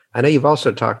I know you've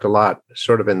also talked a lot,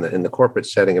 sort of in the corporate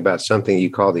setting, about something you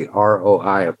call the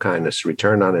ROI of kindness,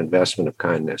 return on investment of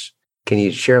kindness. Can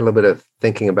you share a little bit of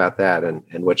thinking about that and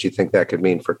what you think that could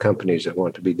mean for companies that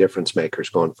want to be difference makers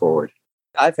going forward?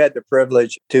 I've had the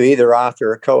privilege to either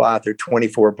author or co-author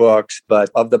 24 books, but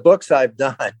of the books I've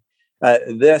done,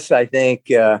 this I think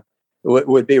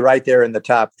would be right there in the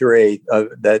top three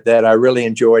that I really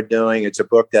enjoyed doing. It's a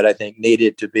book that I think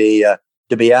needed to be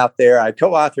out there. I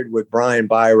co-authored with Brian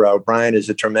Biro. Brian is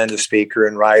a tremendous speaker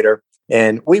and writer.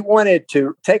 And we wanted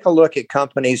to take a look at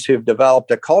companies who've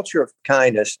developed a culture of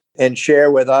kindness and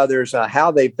share with others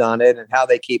how they've done it and how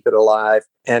they keep it alive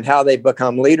and how they've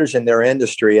become leaders in their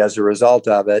industry as a result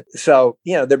of it. So,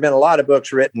 there have been a lot of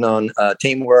books written on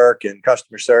teamwork and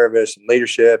customer service and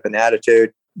leadership and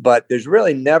attitude, but there's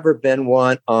really never been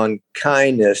one on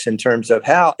kindness in terms of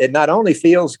how it not only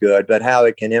feels good, but how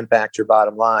it can impact your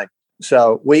bottom line.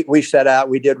 So we set out,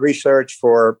 we did research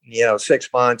for 6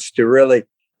 months to really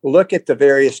look at the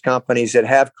various companies that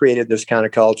have created this kind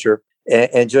of culture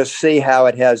and just see how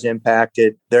it has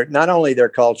impacted not only their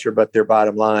culture, but their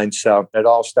bottom line. So it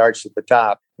all starts at the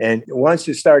top. And once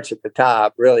it starts at the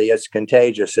top, really it's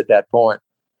contagious at that point.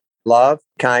 Love,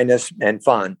 kindness, and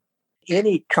fun.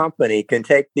 Any company can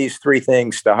take these three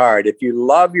things to heart. If you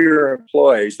love your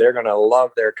employees, they're going to love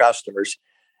their customers.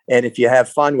 And if you have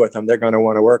fun with them, they're going to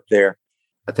want to work there.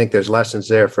 I think there's lessons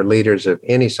there for leaders of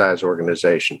any size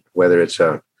organization, whether it's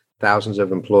thousands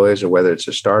of employees or whether it's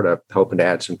a startup hoping to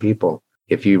add some people.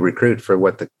 If you recruit for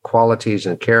what the qualities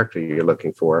and character you're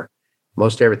looking for,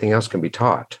 most everything else can be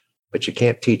taught, but you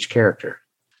can't teach character.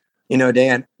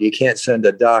 Dan, you can't send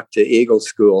a duck to Eagle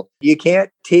School. You can't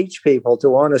teach people to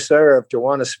want to serve, to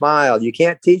want to smile. You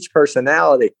can't teach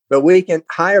personality, but we can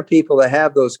hire people that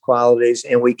have those qualities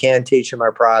and we can teach them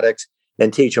our products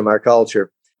and teach them our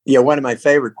culture. One of my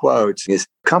favorite quotes is,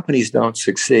 companies don't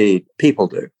succeed, people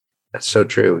do. That's so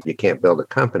true. You can't build a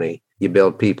company, you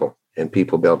build people, and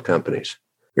people build companies.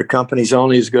 Your company's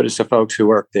only as good as the folks who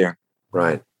work there.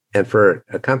 Right. And for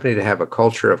a company to have a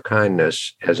culture of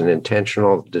kindness as an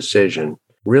intentional decision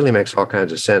really makes all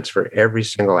kinds of sense for every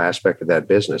single aspect of that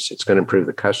business. It's going to improve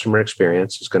the customer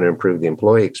experience. It's going to improve the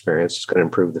employee experience. It's going to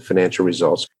improve the financial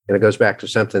results. And it goes back to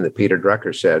something that Peter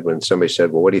Drucker said when somebody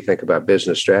said, well, what do you think about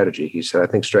business strategy? He said, I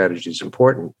think strategy is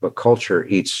important, but culture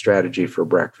eats strategy for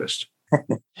breakfast.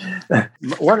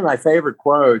 One of my favorite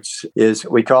quotes is,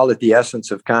 we call it the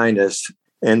essence of kindness.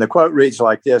 And the quote reads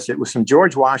like this. It was from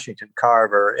George Washington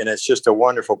Carver, and it's just a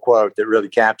wonderful quote that really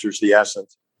captures the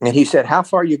essence. And he said, how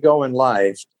far you go in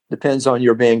life depends on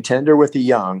your being tender with the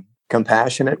young,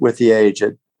 compassionate with the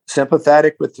aged,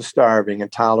 sympathetic with the starving,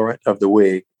 and tolerant of the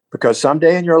weak. Because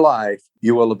someday in your life,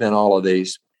 you will have been all of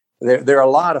these. There are a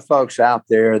lot of folks out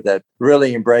there that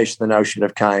really embrace the notion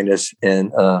of kindness,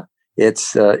 and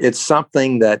it's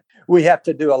something that we have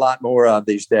to do a lot more of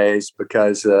these days,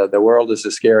 because the world is a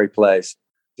scary place.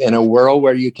 In a world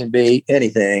where you can be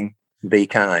anything, be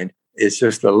kind. It's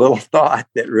just a little thought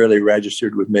that really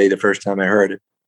registered with me the first time I heard it.